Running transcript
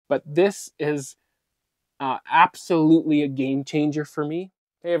but this is absolutely a game changer for me.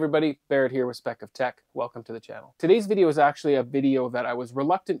 Hey everybody, Barrett here with Spec of Tech. Welcome to the channel. Today's video is actually a video that I was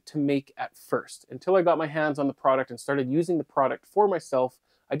reluctant to make at first. Until I got my hands on the product and started using the product for myself,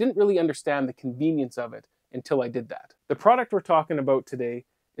 I didn't really understand the convenience of it until I did that. The product we're talking about today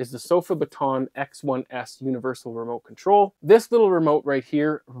is the Sofabaton X1S Universal Remote Control. This little remote right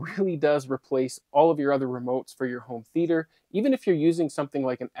here really does replace all of your other remotes for your home theater. Even if you're using something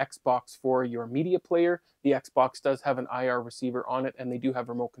like an Xbox for your media player, the Xbox does have an IR receiver on it, and they do have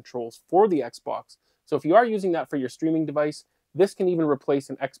remote controls for the Xbox. So if you are using that for your streaming device, this can even replace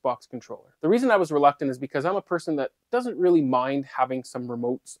an Xbox controller. The reason I was reluctant is because I'm a person that doesn't really mind having some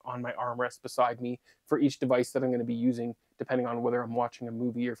remotes on my armrest beside me for each device that I'm going to be using, depending on whether I'm watching a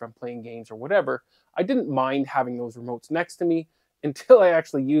movie or if I'm playing games or whatever. I didn't mind having those remotes next to me until I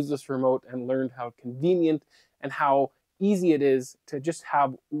actually used this remote and learned how convenient and how easy it is to just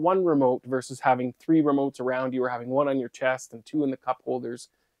have one remote versus having 3 remotes around you or having one on your chest and 2 in the cup holders.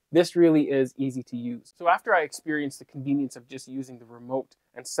 This really is easy to use. So after I experienced the convenience of just using the remote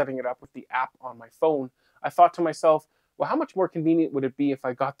and setting it up with the app on my phone, I thought to myself, well, how much more convenient would it be if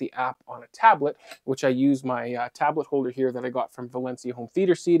I got the app on a tablet, which I use my tablet holder here that I got from Valencia Home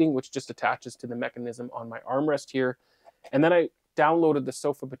Theater Seating, which just attaches to the mechanism on my armrest here. And then I downloaded the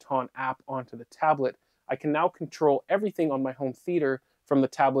Sofabaton app onto the tablet. I can now control everything on my home theater from the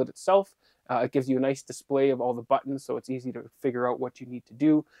tablet itself. It gives you a nice display of all the buttons, so it's easy to figure out what you need to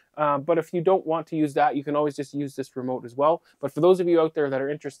do. But if you don't want to use that, you can always just use this remote as well. But for those of you out there that are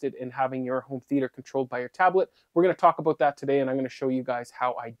interested in having your home theater controlled by your tablet, we're going to talk about that today, and I'm going to show you guys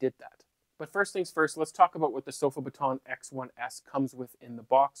how I did that. But first things first, let's talk about what the Sofabaton X1S comes with in the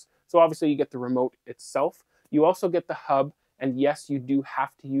box. So obviously you get the remote itself. You also get the hub. And yes, you do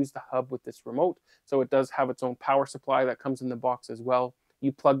have to use the hub with this remote. So it does have its own power supply that comes in the box as well.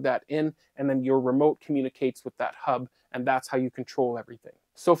 You plug that in, and then your remote communicates with that hub, and that's how you control everything.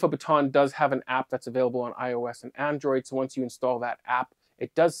 Sofabaton does have an app that's available on iOS and Android, so once you install that app,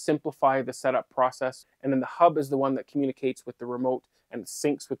 it does simplify the setup process, and then the hub is the one that communicates with the remote and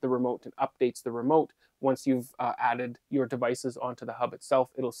syncs with the remote and updates the remote. Once you've added your devices onto the hub itself,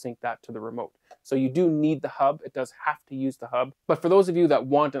 it'll sync that to the remote. So you do need the hub. It does have to use the hub. But for those of you that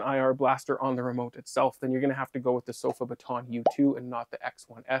want an IR blaster on the remote itself, then you're going to have to go with the Sofabaton U2 and not the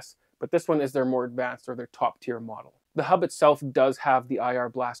X1S. But this one is their more advanced or their top tier model. The hub itself does have the IR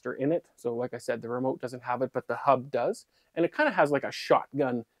blaster in it. So like I said, the remote doesn't have it, but the hub does. And it kind of has like a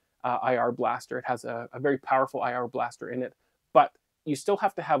shotgun IR blaster. It has a very powerful IR blaster in it, but you still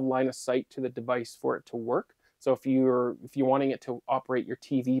have to have line of sight to the device for it to work. So if you're wanting it to operate your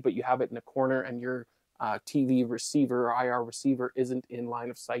TV, but you have it in a corner and your TV receiver or IR receiver isn't in line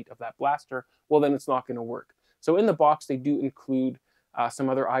of sight of that blaster, well, then it's not going to work. So in the box, they do include some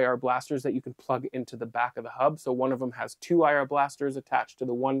other IR blasters that you can plug into the back of the hub. So one of them has 2 IR blasters attached to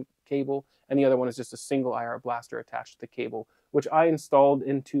the one cable, and the other one is just a single IR blaster attached to the cable, which I installed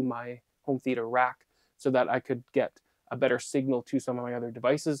into my home theater rack so that I could get a better signal to some of my other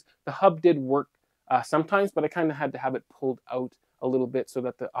devices. The hub did work sometimes, but I kind of had to have it pulled out a little bit so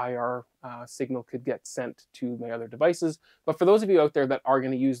that the IR signal could get sent to my other devices. But for those of you out there that are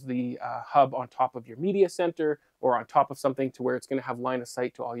going to use the hub on top of your media center or on top of something to where it's going to have line of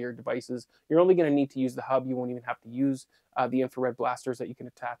sight to all your devices, you're only going to need to use the hub. You won't even have to use the infrared blasters that you can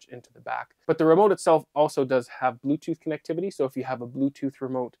attach into the back. But the remote itself also does have Bluetooth connectivity. So if you have a Bluetooth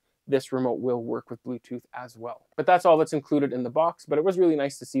remote, this remote will work with Bluetooth as well. But that's all that's included in the box, but it was really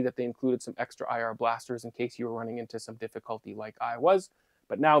nice to see that they included some extra IR blasters in case you were running into some difficulty like I was.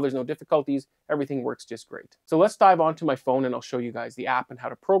 But now there's no difficulties, everything works just great. So let's dive onto my phone and I'll show you guys the app and how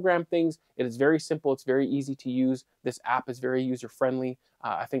to program things. It is very simple, it's very easy to use. This app is very user-friendly.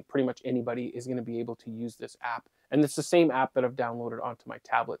 I think pretty much anybody is going to be able to use this app. And it's the same app that I've downloaded onto my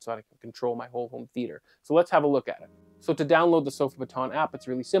tablet so that I can control my whole home theater. So let's have a look at it. So to download the Sofabaton app, it's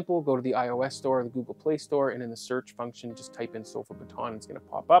really simple. Go to the iOS store, the Google Play Store, and in the search function, just type in Sofabaton. It's going to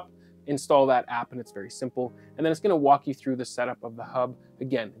pop up. Install that app, and it's very simple. And then it's going to walk you through the setup of the hub.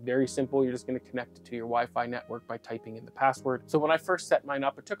 Again, very simple. You're just going to connect it to your Wi-Fi network by typing in the password. So when I first set mine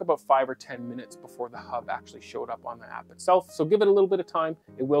up, it took about 5 or 10 minutes before the hub actually showed up on the app itself. So give it a little bit of time.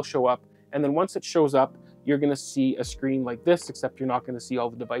 It will show up. And then once it shows up, you're going to see a screen like this, except you're not going to see all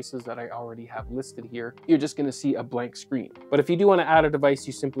the devices that I already have listed here. You're just going to see a blank screen. But if you do want to add a device,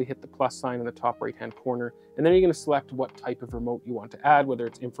 you simply hit the plus sign in the top right-hand corner, and then you're going to select what type of remote you want to add, whether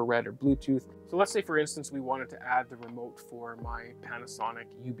it's infrared or Bluetooth. So let's say, for instance, we wanted to add the remote for my Panasonic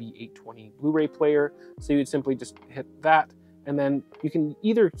UB820 Blu-ray player. So you'd simply just hit that, and then you can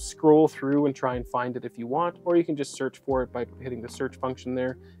either scroll through and try and find it if you want, or you can just search for it by hitting the search function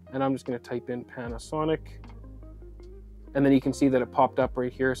there, and I'm just going to type in Panasonic. And then you can see that it popped up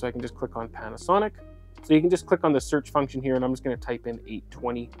right here, so I can just click on Panasonic. So you can just click on the search function here, and I'm just going to type in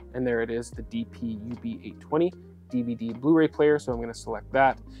 820, and there it is, the DP-UB820 DVD Blu-ray player. So I'm going to select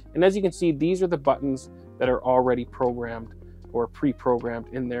that. And as you can see, these are the buttons that are already programmed or pre-programmed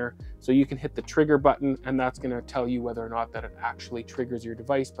in there. So you can hit the trigger button, and that's going to tell you whether or not that it actually triggers your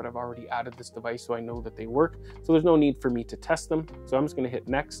device, but I've already added this device, so I know that they work. So there's no need for me to test them. So I'm just going to hit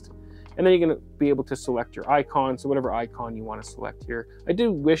next. And then you're going to be able to select your icon. So whatever icon you want to select here. I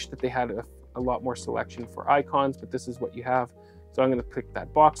do wish that they had a lot more selection for icons, but this is what you have. So I'm going to click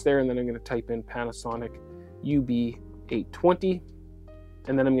that box there, and then I'm going to type in Panasonic UB820,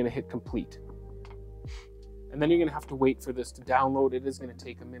 and then I'm going to hit complete. And then you're going to have to wait for this to download. It is going to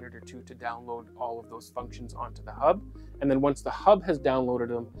take a minute or two to download all of those functions onto the hub. And then once the hub has downloaded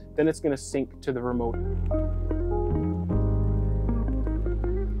them, then it's going to sync to the remote.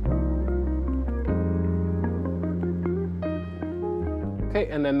 Okay,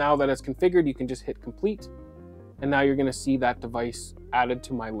 and then now that it's configured, you can just hit complete. And now you're going to see that device added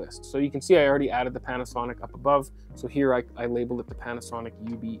to my list. So you can see I already added the Panasonic up above. So here I labeled it the Panasonic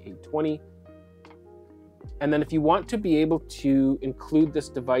UB820. And then if you want to be able to include this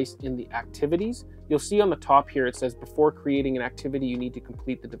device in the activities, you'll see on the top here, it says before creating an activity, you need to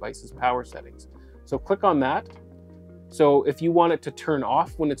complete the device's power settings. So click on that. So if you want it to turn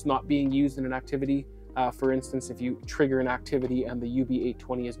off when it's not being used in an activity, for instance, if you trigger an activity and the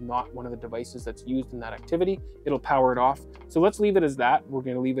UB820 is not one of the devices that's used in that activity, it'll power it off. So let's leave it as that. We're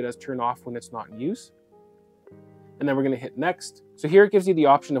going to leave it as turn off when it's not in use. And then we're going to hit next. So here it gives you the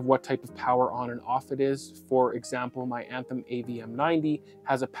option of what type of power on and off it is. For example, my Anthem AVM90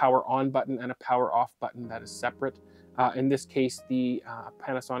 has a power on button and a power off button that is separate. In this case, the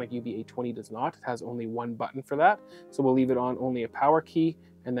Panasonic UB820 does not. It has only one button for that. So we'll leave it on only a power key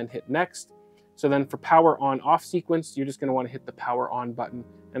and then hit next. So then for power on off sequence, you're just going to want to hit the power on button.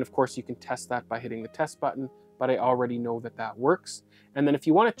 And of course you can test that by hitting the test button, but I already know that that works. And then if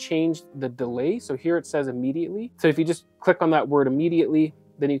you want to change the delay, so here it says immediately. So if you just click on that word immediately,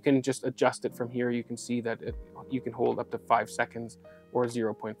 then you can just adjust it from here. You can see that you can hold up to 5 seconds or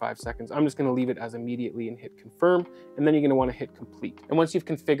 0.5 seconds. I'm just going to leave it as immediately and hit confirm. And then you're going to want to hit complete. And once you've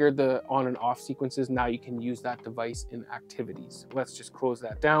configured the on and off sequences, now you can use that device in activities. Let's just close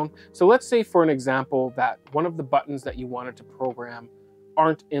that down. So let's say for an example that one of the buttons that you wanted to program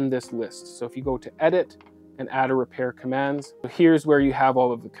aren't in this list. So if you go to edit and add or repair commands, so here's where you have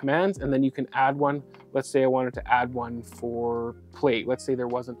all of the commands, and then you can add one. Let's say I wanted to add one for play. Let's say there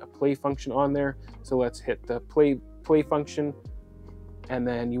wasn't a play function on there. So let's hit the play function, and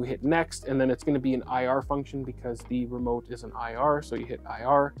then you hit next, and then it's going to be an IR function because the remote is an IR. So you hit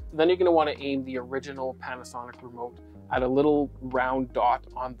IR. Then you're going to want to aim the original Panasonic remote at a little round dot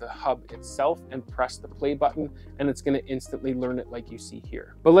on the hub itself and press the play button, and it's going to instantly learn it like you see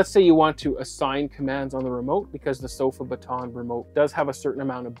here. But let's say you want to assign commands on the remote, because the Sofabaton remote does have a certain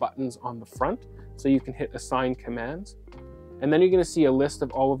amount of buttons on the front. So you can hit assign commands, and then you're going to see a list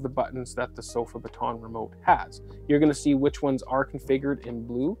of all of the buttons that the Sofabaton remote has. You're going to see which ones are configured in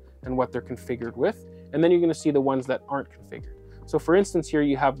blue and what they're configured with, and then you're going to see the ones that aren't configured. So for instance, here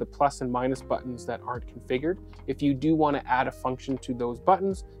you have the plus and minus buttons that aren't configured. If you do want to add a function to those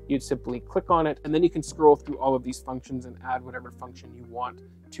buttons, you'd simply click on it, and then you can scroll through all of these functions and add whatever function you want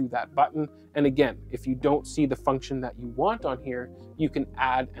to that button. And again, if you don't see the function that you want on here, you can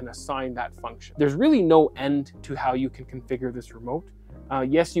add and assign that function. There's really no end to how you can configure this remote.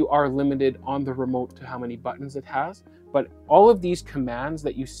 Yes, you are limited on the remote to how many buttons it has, but all of these commands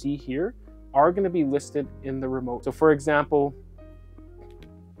that you see here are going to be listed in the remote. So for example,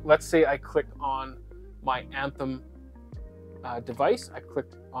 let's say I click on my Anthem device. I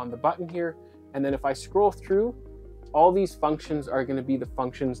clicked on the button here, and then if I scroll through, all these functions are going to be the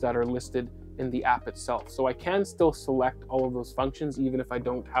functions that are listed in the app itself. So I can still select all of those functions even if I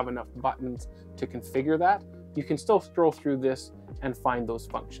don't have enough buttons to configure that. You can still scroll through this and find those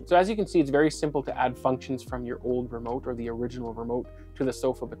functions. So as you can see, it's very simple to add functions from your old remote or the original remote to the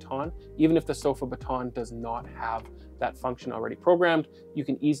Sofabaton. Even if the Sofabaton does not have that function already programmed, you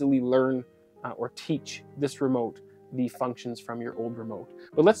can easily learn or teach this remote the functions from your old remote.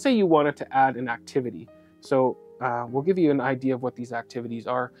 But let's say you wanted to add an activity. So we'll give you an idea of what these activities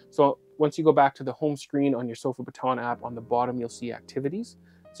are. So once you go back to the home screen on your Sofabaton app, on the bottom you'll see activities.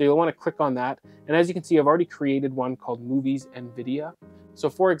 So you'll want to click on that. And as you can see, I've already created one called Movies and Video. So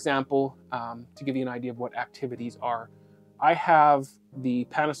for example, to give you an idea of what activities are, I have the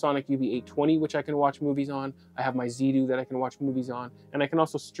Panasonic UB820, which I can watch movies on. I have my Zedo that I can watch movies on, and I can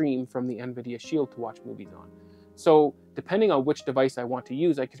also stream from the NVIDIA Shield to watch movies on. So depending on which device I want to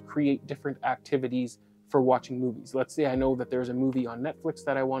use, I could create different activities for watching movies. Let's say I know that there's a movie on Netflix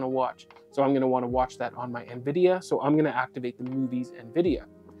that I want to watch. So I'm going to want to watch that on my NVIDIA. So I'm going to activate the Movies NVIDIA.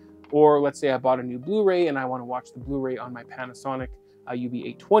 Or let's say I bought a new Blu-ray and I want to watch the Blu-ray on my Panasonic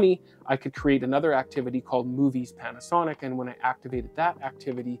UB820. I could create another activity called Movies Panasonic. And when I activated that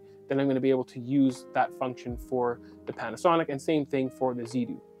activity, then I'm going to be able to use that function for the Panasonic, and same thing for the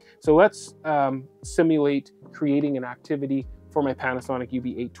Zedu. So let's simulate creating an activity for my Panasonic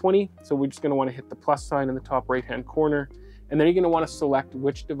UB820. So we're just going to want to hit the plus sign in the top right-hand corner. And then you're going to want to select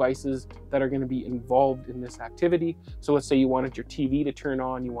which devices that are going to be involved in this activity. So let's say you wanted your TV to turn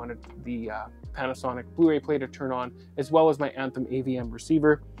on, you wanted the Panasonic Blu-ray player to turn on, as well as my Anthem AVM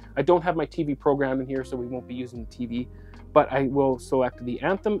receiver. I don't have my TV programmed in here, so we won't be using the TV, but I will select the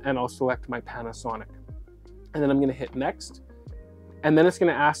Anthem and I'll select my Panasonic. And then I'm going to hit next. And then it's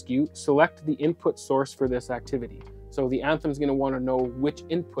going to ask you, select the input source for this activity. So the Anthem is going to want to know which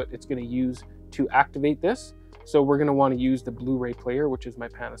input it's going to use to activate this. So we're going to want to use the Blu-ray player, which is my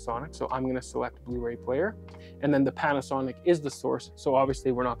Panasonic. So I'm going to select Blu-ray player. And then the Panasonic is the source. So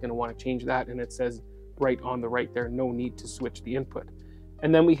obviously we're not going to want to change that. And it says right on the right there, no need to switch the input.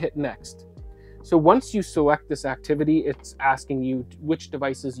 And then we hit next. So once you select this activity, it's asking you which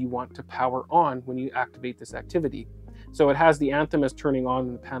devices you want to power on when you activate this activity. So it has the Anthem as turning on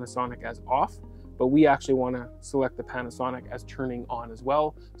and the Panasonic as off, but we actually want to select the Panasonic as turning on as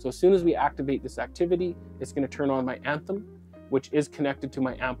well. So as soon as we activate this activity, it's going to turn on my Anthem, which is connected to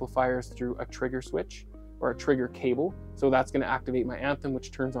my amplifiers through a trigger switch or a trigger cable. So that's going to activate my Anthem,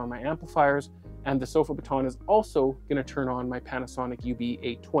 which turns on my amplifiers. And the Sofabaton is also going to turn on my Panasonic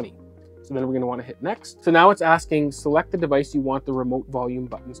UB820. So then we're going to want to hit next. So now it's asking, select the device you want the remote volume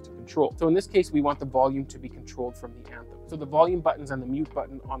buttons to control. So in this case, we want the volume to be controlled from the Anthem. So the volume buttons and the mute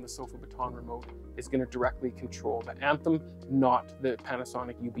button on the Sofabaton remote is going to directly control the Anthem, not the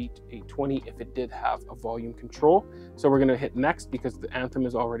Panasonic UB820 if it did have a volume control. So we're going to hit next because the Anthem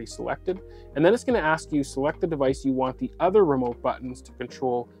is already selected. And then it's going to ask you, select the device you want the other remote buttons to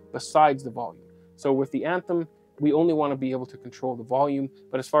control besides the volume. So with the Anthem, we only want to be able to control the volume,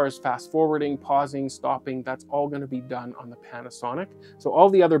 but as far as fast forwarding, pausing, stopping, that's all going to be done on the Panasonic. So all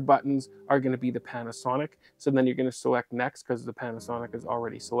the other buttons are going to be the Panasonic. So then you're going to select next because the Panasonic is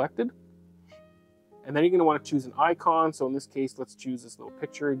already selected. And then you're going to want to choose an icon. So in this case, let's choose this little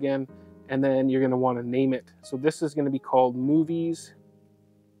picture again. And then you're going to want to name it. So this is going to be called Movies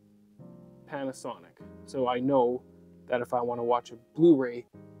Panasonic. So I know that if I want to watch a Blu-ray,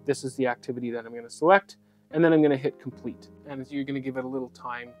 this is the activity that I'm going to select. And then I'm going to hit complete. And you're going to give it a little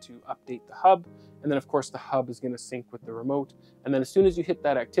time to update the hub. And then of course the hub is going to sync with the remote. And then as soon as you hit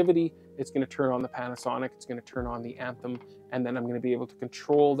that activity, it's going to turn on the Panasonic, it's going to turn on the Anthem, and then I'm going to be able to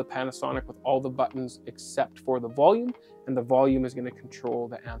control the Panasonic with all the buttons except for the volume, and the volume is going to control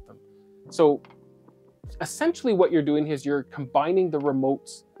the Anthem. So essentially what you're doing is you're combining the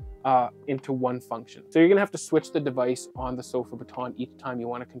remotes into one function. So you're going to have to switch the device on the Sofabaton each time you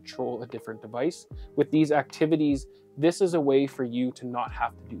want to control a different device. With these activities, this is a way for you to not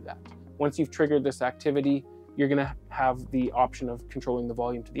have to do that. Once you've triggered this activity, you're going to have the option of controlling the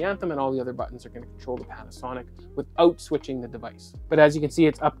volume to the Anthem, and all the other buttons are going to control the Panasonic without switching the device. But as you can see,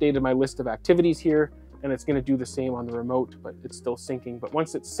 it's updated my list of activities here, and it's going to do the same on the remote, but it's still syncing. But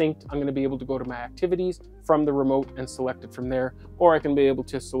once it's synced, I'm going to be able to go to my activities from the remote and select it from there, or I can be able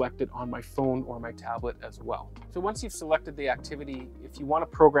to select it on my phone or my tablet as well. So once you've selected the activity, if you want to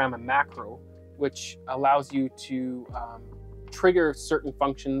program a macro, which allows you to trigger certain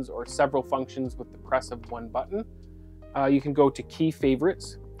functions or several functions with the press of one button, you can go to Key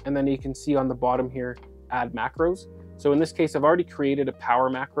Favorites, and then you can see on the bottom here, Add Macros. So in this case, I've already created a power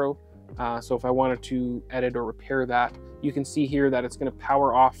macro. So if I wanted to edit or repair that, you can see here that it's going to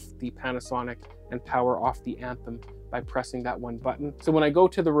power off the Panasonic and power off the Anthem by pressing that one button. So when I go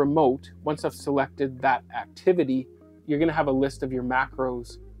to the remote, once I've selected that activity, you're going to have a list of your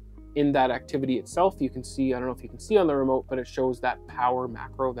macros in that activity itself. You can see, I don't know if you can see on the remote, but it shows that power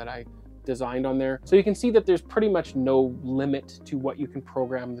macro that I designed on there. So you can see that there's pretty much no limit to what you can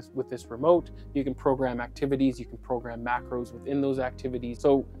program with this remote. You can program activities, you can program macros within those activities.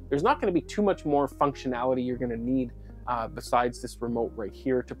 So there's not going to be too much more functionality you're going to need besides this remote right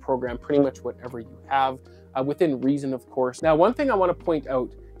here to program pretty much whatever you have within reason, of course. Now, one thing I want to point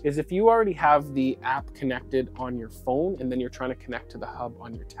out is if you already have the app connected on your phone and then you're trying to connect to the hub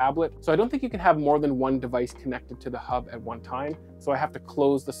on your tablet. So I don't think you can have more than one device connected to the hub at one time. So I have to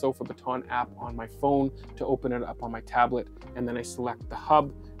close the Sofabaton app on my phone to open it up on my tablet. And then I select the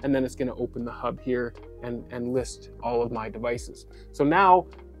hub, and then it's going to open the hub here and list all of my devices. So now,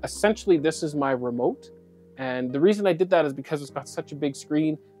 essentially, this is my remote. And the reason I did that is because it's got such a big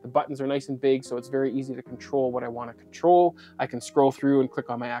screen. The buttons are nice and big, so it's very easy to control what I want to control. I can scroll through and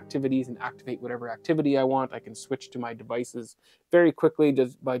click on my activities and activate whatever activity I want. I can switch to my devices very quickly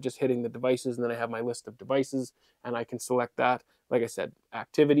by just hitting the devices, and then I have my list of devices, and I can select that. Like I said,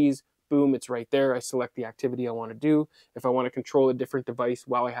 activities, boom, it's right there. I select the activity I want to do. If I want to control a different device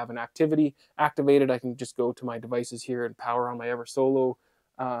while I have an activity activated, I can just go to my devices here and power on my EverSolo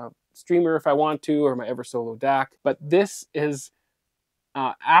streamer if I want to, or my EverSolo DAC. But this is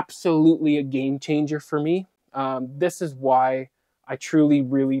absolutely a game changer for me. This is why I truly,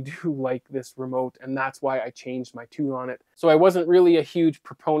 really do like this remote, and that's why I changed my tune on it. So I wasn't really a huge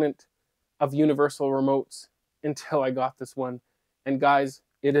proponent of universal remotes until I got this one. And guys,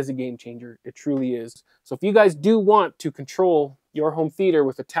 it is a game changer. It truly is. So if you guys do want to control your home theater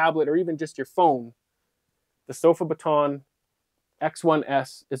with a tablet or even just your phone, the Sofabaton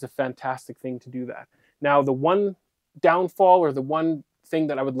X1S is a fantastic thing to do that. Now, the one downfall, or the one thing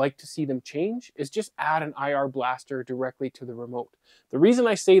that I would like to see them change, is just add an IR blaster directly to the remote. The reason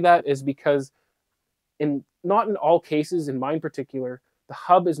I say that is because not in all cases, in mine particular, the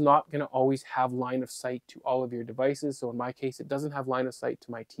hub is not going to always have line of sight to all of your devices. So in my case, it doesn't have line of sight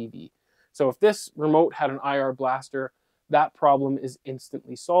to my TV. So if this remote had an IR blaster, that problem is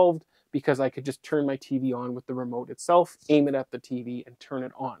instantly solved, because I could just turn my TV on with the remote itself, aim it at the TV, and turn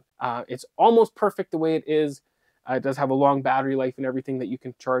it on. It's almost perfect the way it is. It does have a long battery life and everything that you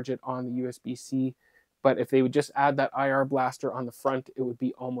can charge it on the USB-C. But if they would just add that IR blaster on the front, it would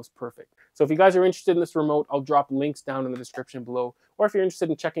be almost perfect. So if you guys are interested in this remote, I'll drop links down in the description below. Or if you're interested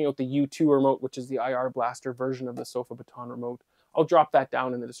in checking out the U2 remote, which is the IR blaster version of the Sofabaton remote, I'll drop that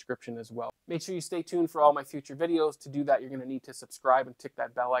down in the description as well. Make sure you stay tuned for all my future videos. To do that, you're going to need to subscribe and tick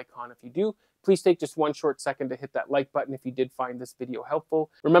that bell icon if you do. Please take just one short second to hit that like button if you did find this video helpful.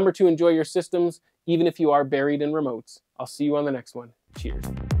 Remember to enjoy your systems, even if you are buried in remotes. I'll see you on the next one. Cheers.